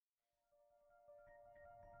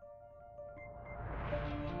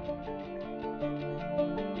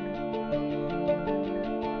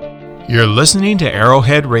You're listening to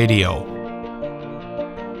Arrowhead Radio.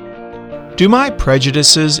 Do my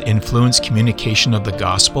prejudices influence communication of the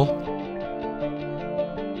gospel?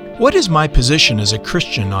 What is my position as a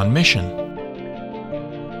Christian on mission?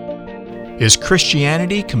 Is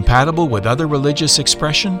Christianity compatible with other religious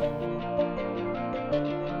expression?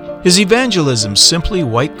 Is evangelism simply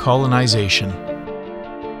white colonization?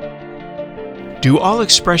 Do all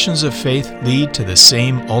expressions of faith lead to the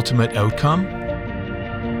same ultimate outcome?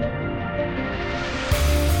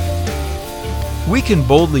 We can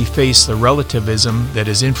boldly face the relativism that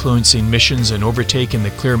is influencing missions and overtaking the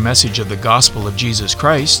clear message of the gospel of Jesus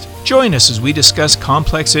Christ. Join us as we discuss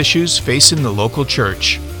complex issues facing the local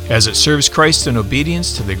church as it serves Christ in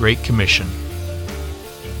obedience to the Great Commission.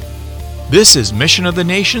 This is Mission of the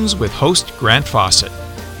Nations with host Grant Fawcett.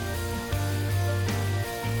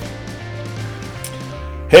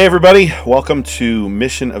 Hey everybody, welcome to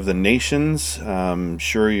Mission of the Nations. I'm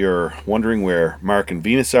sure you're wondering where Mark and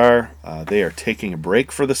Venus are. They are taking a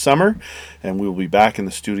break for the summer, and we will be back in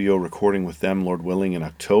the studio recording with them, Lord willing, in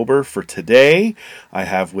October. For today, I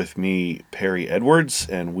have with me Perry Edwards,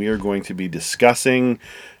 and we are going to be discussing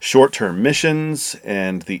short-term missions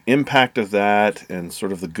and the impact of that, and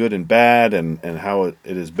sort of the good and bad, and how it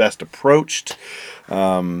is best approached.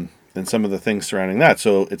 And some of the things surrounding that.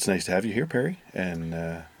 So it's nice to have you here, Perry. And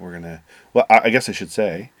we're going to... Well, I guess I should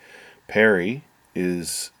say, Perry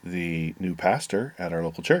is the new pastor at our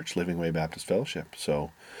local church, Living Way Baptist Fellowship.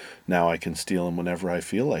 So now I can steal him whenever I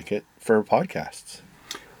feel like it for podcasts.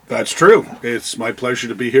 That's true. It's my pleasure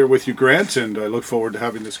to be here with you, Grant, and I look forward to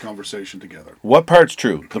having this conversation together. What part's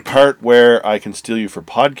true? The part where I can steal you for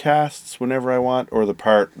podcasts whenever I want, or the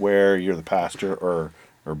part where you're the pastor, or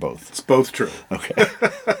both? It's both true. Okay.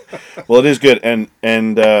 Well, it is good. And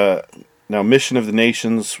now Mission of the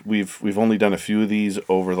Nations, we've only done a few of these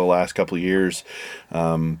over the last couple of years.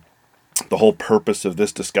 The whole purpose of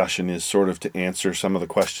this discussion is sort of to answer some of the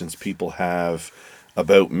questions people have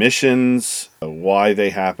about missions, why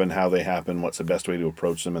they happen, how they happen, what's the best way to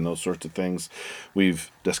approach them, and those sorts of things. We've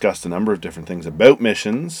discussed a number of different things about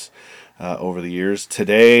missions over the years.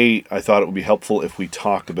 Today, I thought it would be helpful if we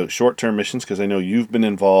talked about short-term missions, because I know you've been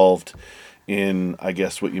involved in, I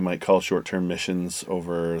guess, what you might call short-term missions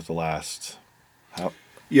over the last...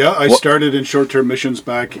 I started in short-term missions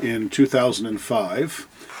back in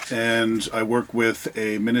 2005, and I work with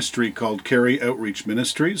a ministry called Carey Outreach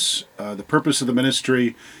Ministries. The purpose of the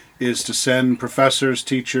ministry is to send professors,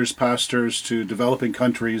 teachers, pastors to developing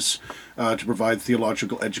countries to provide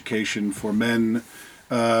theological education for men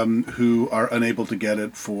who are unable to get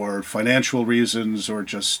it for financial reasons or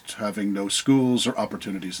just having no schools or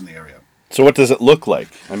opportunities in the area. So what does it look like?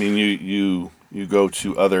 I mean, you go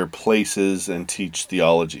to other places and teach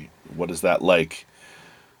theology. What is that like,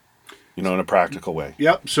 in a practical way?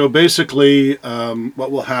 Yep. So basically,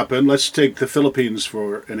 what will happen, let's take the Philippines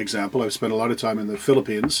for an example. I've spent a lot of time in the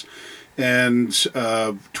Philippines, and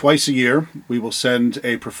twice a year we will send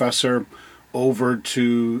a professor over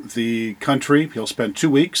to the country. He'll spend 2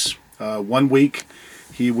 weeks. 1 week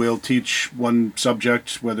he will teach one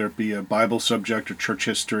subject, whether it be a Bible subject or church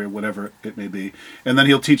history or whatever it may be. And then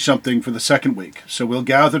he'll teach something for the second week. So we'll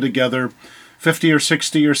gather together 50 or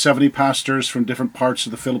 60 or 70 pastors from different parts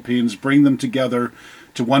of the Philippines, bring them together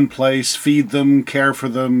to one place, feed them, care for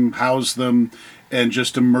them, house them, and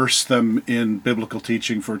just immerse them in biblical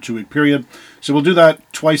teaching for a 2-week period. So we'll do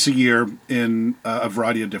that twice a year in a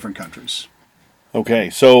variety of different countries. Okay,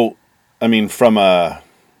 so, I mean, from a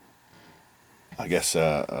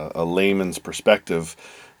layman's perspective,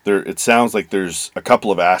 it sounds like there's a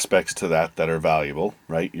couple of aspects to that are valuable,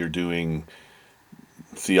 right? You're doing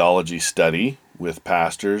theology study with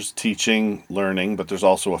pastors, teaching, learning, but there's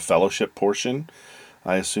also a fellowship portion,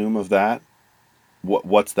 I assume, of that.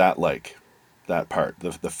 What's that like, that part,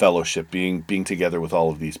 the fellowship, being together with all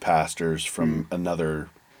of these pastors from another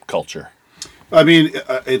culture? I mean,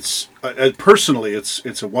 it's personally,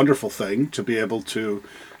 it's a wonderful thing to be able to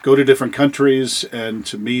go to different countries and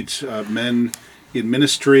to meet men in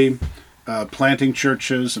ministry, planting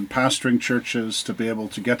churches and pastoring churches, to be able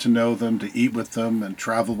to get to know them, to eat with them and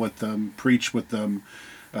travel with them, preach with them,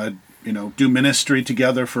 do ministry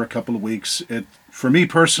together for a couple of weeks. For me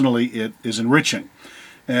personally, it is enriching.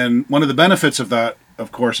 And one of the benefits of that,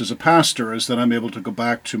 of course, as a pastor, is that I'm able to go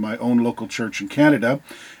back to my own local church in Canada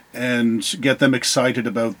and get them excited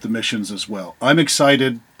about the missions as well. I'm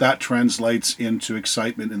excited. That translates into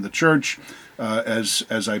excitement in the church as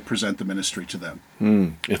I present the ministry to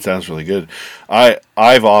them. It sounds really good.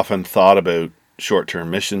 I've often thought about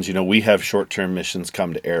short-term missions. We have short-term missions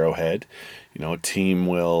come to Arrowhead. A team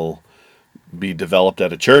will be developed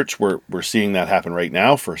at a church. We're seeing that happen right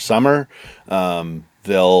now for summer.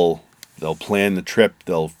 They'll plan the trip,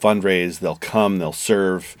 they'll fundraise, they'll come, they'll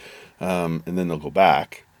serve, and then they'll go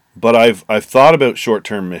back. But I've thought about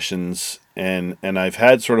short-term missions, and I've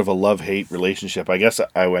had sort of a love-hate relationship. I guess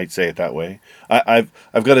I might say it that way. I've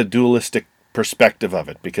got a dualistic perspective of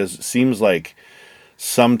it, because it seems like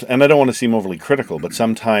and I don't want to seem overly critical, but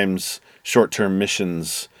sometimes short-term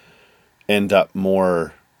missions end up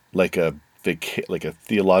more like a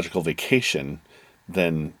theological vacation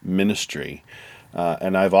than ministry.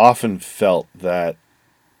 And I've often felt that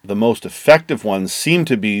the most effective ones seem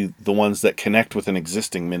to be the ones that connect with an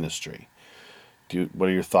existing ministry. What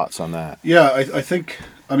are your thoughts on that? Yeah, I think,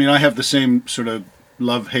 I have the same sort of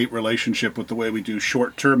love-hate relationship with the way we do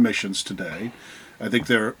short-term missions today. I think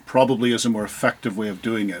there probably is a more effective way of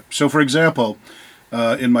doing it. So, for example,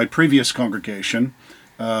 in my previous congregation,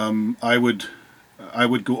 I would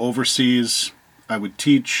go overseas, I would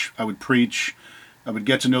teach, I would preach, I would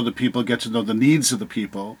get to know the people, get to know the needs of the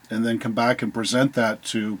people, and then come back and present that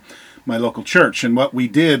to my local church. And what we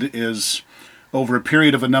did is, over a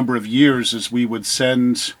period of a number of years, is we would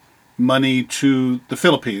send money to the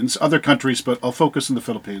Philippines, other countries, but I'll focus on the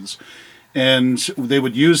Philippines. And they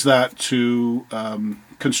would use that to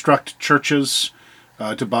construct churches,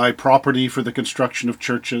 to buy property for the construction of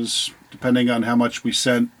churches. Depending on how much we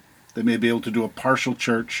sent, they may be able to do a partial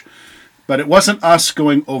church. But it wasn't us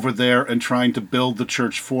going over there and trying to build the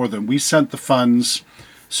church for them. We sent the funds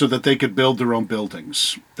so that they could build their own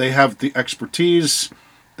buildings. They have the expertise,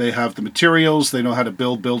 they have the materials, they know how to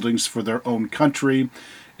build buildings for their own country.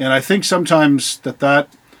 And I think sometimes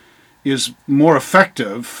that is more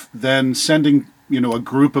effective than sending, a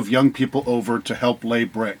group of young people over to help lay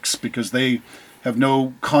bricks, because they have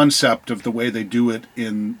no concept of the way they do it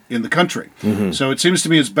in the country. Mm-hmm. So it seems to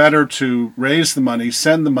me it's better to raise the money,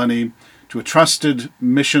 send the money to a trusted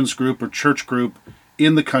missions group or church group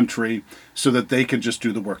in the country so that they can just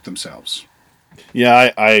do the work themselves.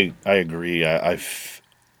 Yeah, I agree.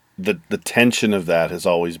 The tension of that has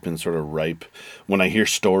always been sort of ripe. When I hear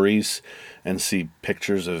stories and see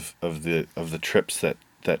pictures of the trips that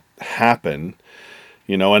happen,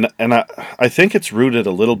 and I think it's rooted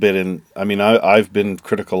a little bit in, I've been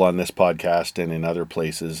critical on this podcast and in other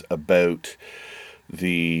places about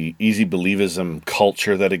the easy believism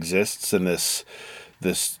culture that exists, and this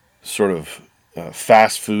sort of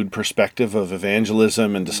fast food perspective of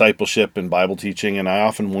evangelism and discipleship and Bible teaching. And I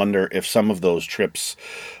often wonder if some of those trips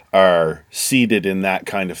are seeded in that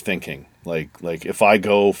kind of thinking. Like if I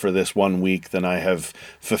go for this 1 week, then I have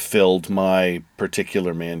fulfilled my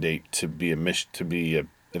particular mandate to be a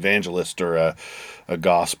evangelist or a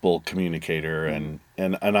gospel communicator, and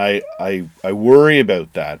I worry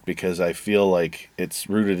about that, because I feel like it's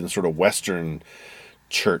rooted in sort of Western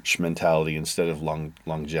church mentality instead of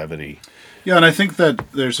longevity. Yeah, and I think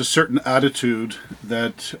that there's a certain attitude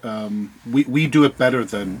that we do it better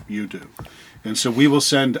than you do. And so we will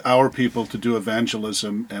send our people to do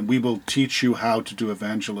evangelism, and we will teach you how to do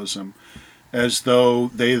evangelism, as though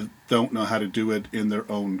they don't know how to do it in their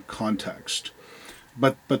own context.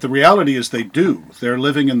 But the reality is they do. They're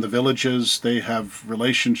living in the villages. They have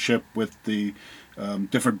relationship with the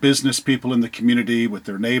different business people in the community, with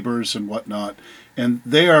their neighbors and whatnot. And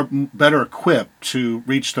they are better equipped to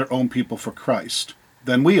reach their own people for Christ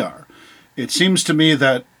than we are. It seems to me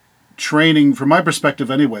that training, from my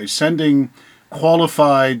perspective anyway, sending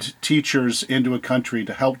qualified teachers into a country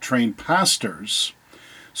to help train pastors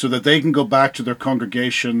so that they can go back to their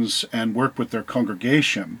congregations and work with their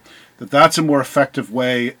congregation, that's a more effective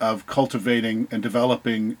way of cultivating and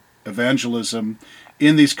developing evangelism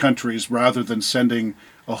in these countries, rather than sending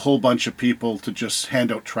a whole bunch of people to just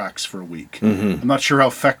hand out tracts for a week. Mm-hmm. I'm not sure how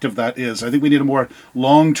effective that is. I think we need a more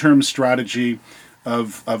long-term strategy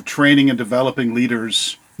of training and developing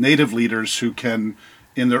leaders, native leaders, who can,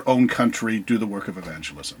 in their own country, do the work of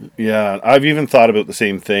evangelism. Yeah, I've even thought about the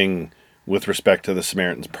same thing with respect to the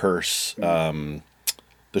Samaritan's Purse,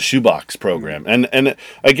 the shoebox program. And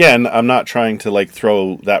again, I'm not trying to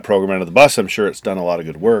throw that program under the bus. I'm sure it's done a lot of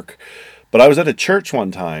good work. But I was at a church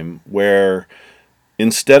one time where,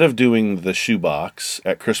 instead of doing the shoebox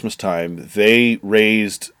at Christmas time, they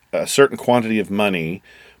raised a certain quantity of money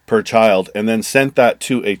per child and then sent that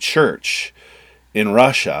to a church in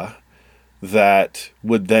Russia that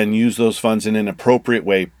would then use those funds in an appropriate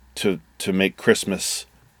way to make Christmas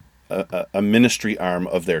a ministry arm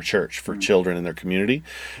of their church for children in their community.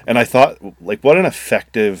 And I thought, what an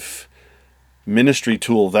effective ministry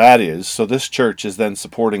tool that is. So this church is then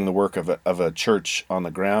supporting the work of a church on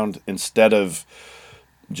the ground, instead of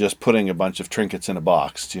just putting a bunch of trinkets in a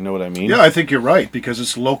box. Do you know what I mean? Yeah, I think you're right, because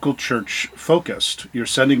it's local church focused. You're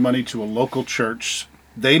sending money to a local church.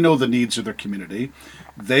 They know the needs of their community.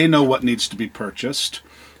 They know what needs to be purchased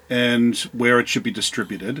and where it should be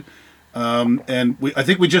distributed. I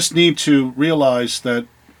think we just need to realize that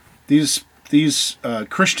these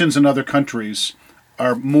Christians in other countries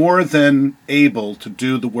are more than able to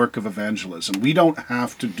do the work of evangelism. We don't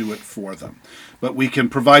have to do it for them, but we can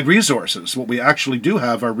provide resources. What we actually do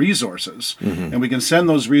have are resources, and we can send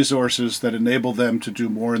those resources that enable them to do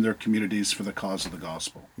more in their communities for the cause of the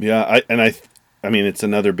gospel. Yeah, I mean, it's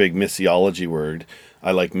another big missiology word. I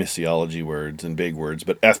like missiology words and big words,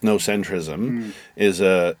 but ethnocentrism is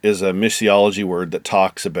a missiology word that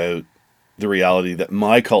talks about the reality that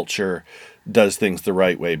my culture does things the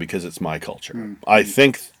right way because it's my culture. I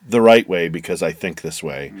think the right way because I think this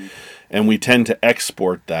way. And we tend to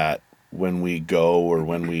export that when we go or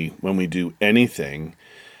when we do anything.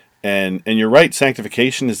 And you're right,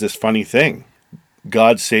 sanctification is this funny thing.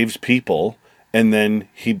 God saves people and then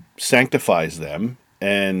he sanctifies them,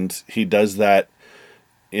 and he does that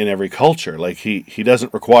in every culture. Like he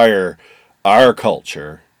doesn't require our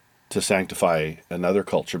culture to sanctify another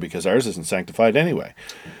culture because ours isn't sanctified anyway.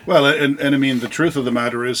 Well, and I mean, the truth of the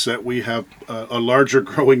matter is that we have a larger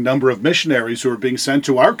growing number of missionaries who are being sent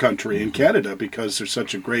to our country in Canada because there's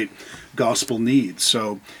such a great gospel need.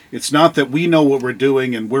 So it's not that we know what we're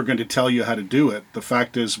doing and we're going to tell you how to do it. The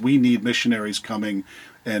fact is we need missionaries coming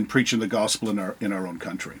and preaching the gospel in our own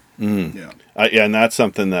country. Yeah, and that's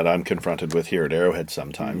something that I'm confronted with here at Arrowhead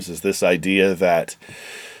sometimes, is this idea that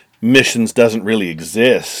missions doesn't really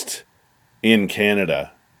exist in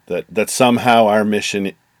Canada, that somehow our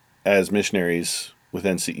mission as missionaries with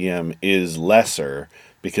NCEM is lesser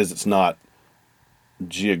because it's not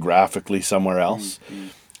geographically somewhere else.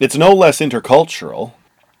 It's no less intercultural,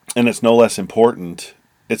 and it's no less important.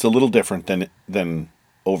 It's a little different than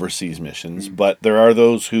overseas missions, but there are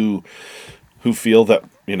those who feel that,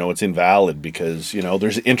 it's invalid because,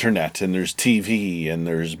 there's internet and there's TV and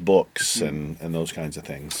there's books and those kinds of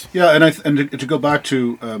things. Yeah, and to go back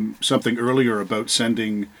to something earlier about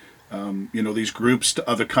sending these groups to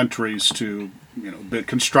other countries to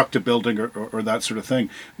construct a building or that sort of thing.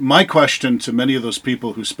 My question to many of those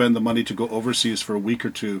people who spend the money to go overseas for a week or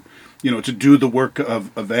two, to do the work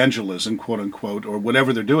of evangelism, quote unquote, or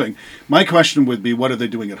whatever they're doing, my question would be, what are they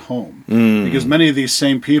doing at home? Because many of these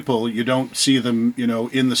same people, you don't see them,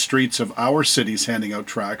 in the streets of our cities handing out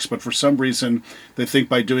tracts, but for some reason they think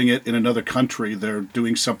by doing it in another country, they're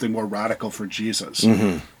doing something more radical for Jesus.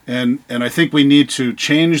 And I think we need to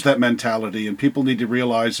change that mentality, and people need to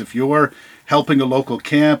realize if you're helping a local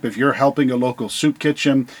camp, if you're helping a local soup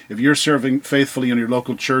kitchen, if you're serving faithfully in your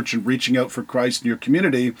local church and reaching out for Christ in your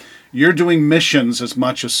community, you're doing missions as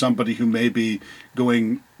much as somebody who may be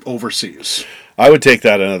going overseas. I would take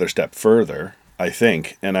that another step further, I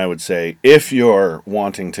think, and I would say if you're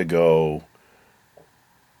wanting to go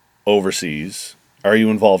overseas, are you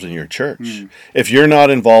involved in your church? If you're not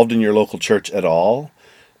involved in your local church at all,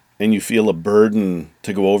 and you feel a burden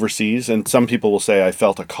to go overseas, and some people will say, I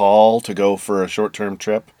felt a call to go for a short-term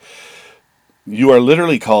trip. You are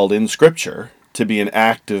literally called in Scripture to be an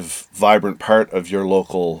active, vibrant part of your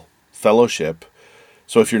local fellowship.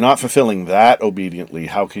 So if you're not fulfilling that obediently,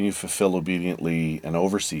 how can you fulfill obediently an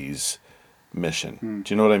overseas mission?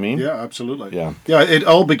 Do you know what I mean? Yeah, absolutely. Yeah, it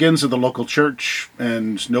all begins at the local church,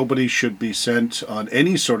 and nobody should be sent on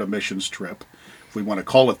any sort of missions trip, if we want to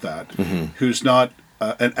call it that, who's not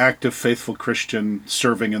an active, faithful Christian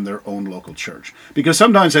serving in their own local church. Because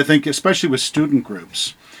sometimes I think, especially with student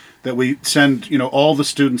groups, that we send, all the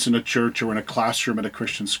students in a church or in a classroom at a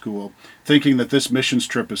Christian school, thinking that this missions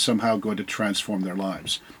trip is somehow going to transform their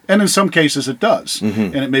lives. And in some cases it does.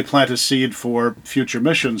 And it may plant a seed for future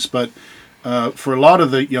missions, but for a lot of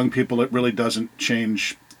the young people, it really doesn't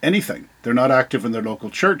change anything. They're not active in their local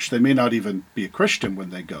church. They may not even be a Christian when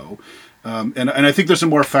they go. And I think there's a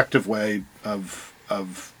more effective way of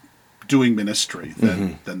doing ministry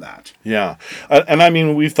than that. Yeah. And I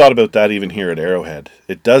mean, we've thought about that even here at Arrowhead.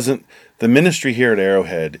 The ministry here at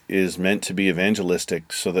Arrowhead is meant to be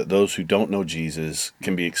evangelistic so that those who don't know Jesus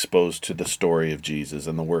can be exposed to the story of Jesus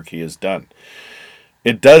and the work he has done.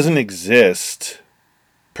 It doesn't exist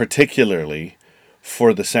particularly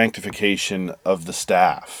for the sanctification of the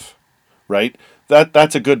staff, right?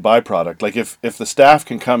 That's a good byproduct. Like if the staff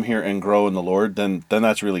can come here and grow in the Lord, then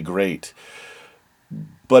that's really great.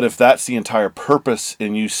 But if that's the entire purpose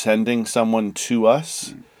in you sending someone to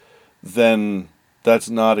us, then that's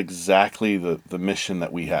not exactly the mission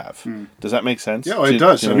that we have. Does that make sense? Yeah, it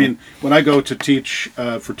does. I mean, when I go to teach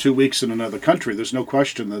for 2 weeks in another country, there's no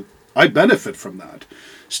question that I benefit from that.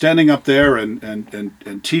 Standing up there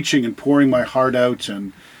and teaching and pouring my heart out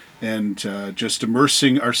and just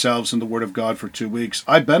immersing ourselves in the Word of God for 2 weeks,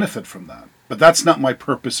 I benefit from that. But that's not my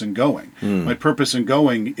purpose in going. My purpose in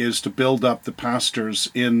going is to build up the pastors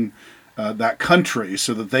in that country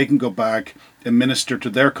so that they can go back and minister to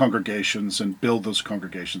their congregations and build those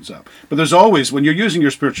congregations up. But there's always, when you're using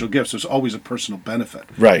your spiritual gifts, there's always a personal benefit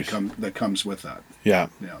that comes with that. Yeah,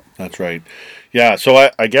 that's right. Yeah,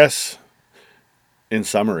 so I guess in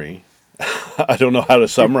summary, I don't know how to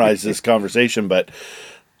summarize this conversation, but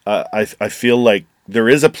I feel like there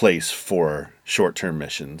is a place for short-term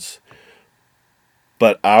missions,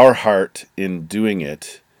 but our heart in doing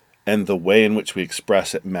it and the way in which we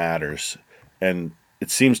express it matters. And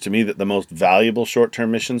it seems to me that the most valuable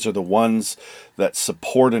short-term missions are the ones that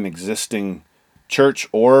support an existing church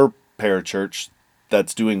or parachurch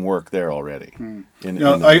that's doing work there already.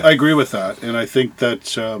 I agree with that, and I think that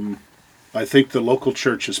the local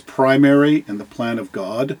church is primary in the plan of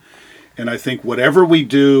God. And I think whatever we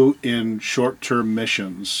do in short-term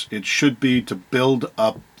missions, it should be to build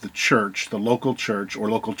up the church, the local church or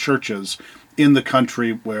local churches in the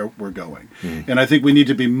country where we're going. And I think we need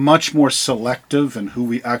to be much more selective in who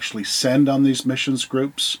we actually send on these missions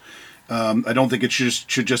groups. I don't think it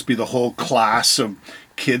should just be the whole class of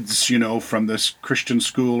kids, from this Christian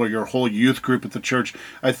school or your whole youth group at the church.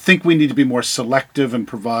 I think we need to be more selective and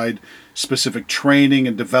provide specific training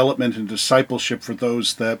and development and discipleship for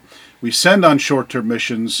those that we send on short-term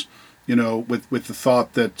missions, with the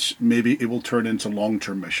thought that maybe it will turn into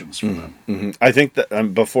long-term missions for them. I think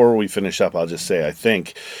that before we finish up, I'll just say I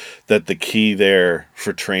think that the key there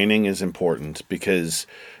for training is important, because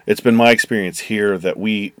it's been my experience here that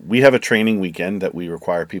we have a training weekend that we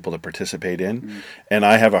require people to participate in, and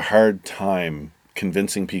I have a hard time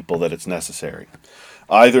convincing people that it's necessary.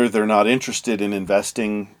 Either they're not interested in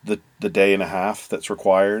investing the day and a half that's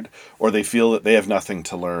required, or they feel that they have nothing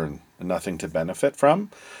to learn and nothing to benefit from.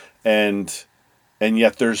 And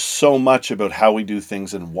yet there's so much about how we do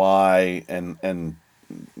things and why and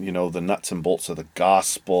the nuts and bolts of the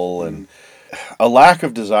gospel, and a lack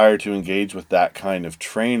of desire to engage with that kind of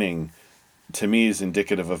training to me is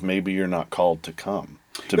indicative of maybe you're not called to come.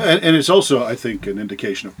 And it's also, I think, an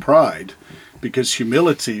indication of pride, because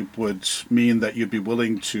humility would mean that you'd be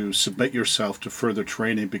willing to submit yourself to further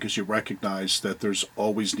training because you recognize that there's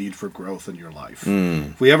always need for growth in your life.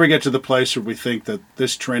 If we ever get to the place where we think that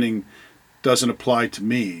this training doesn't apply to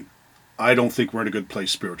me, I don't think we're in a good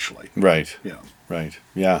place spiritually. Right. Yeah. Right.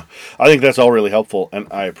 Yeah. I think that's all really helpful, and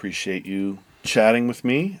I appreciate you chatting with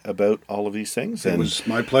me about all of these things. It was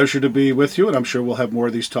my pleasure to be with you, and I'm sure we'll have more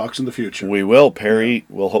of these talks in the future. We will. Perry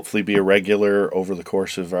will hopefully be a regular over the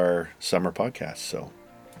course of our summer podcast. So,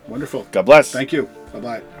 wonderful. God bless. Thank you.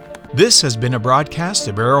 Bye-bye. This has been a broadcast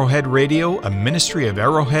of Arrowhead Radio, a ministry of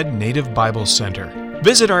Arrowhead Native Bible Center.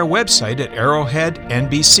 Visit our website at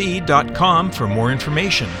arrowheadnbc.com for more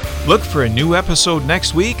information. Look for a new episode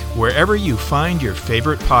next week wherever you find your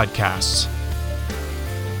favorite podcasts.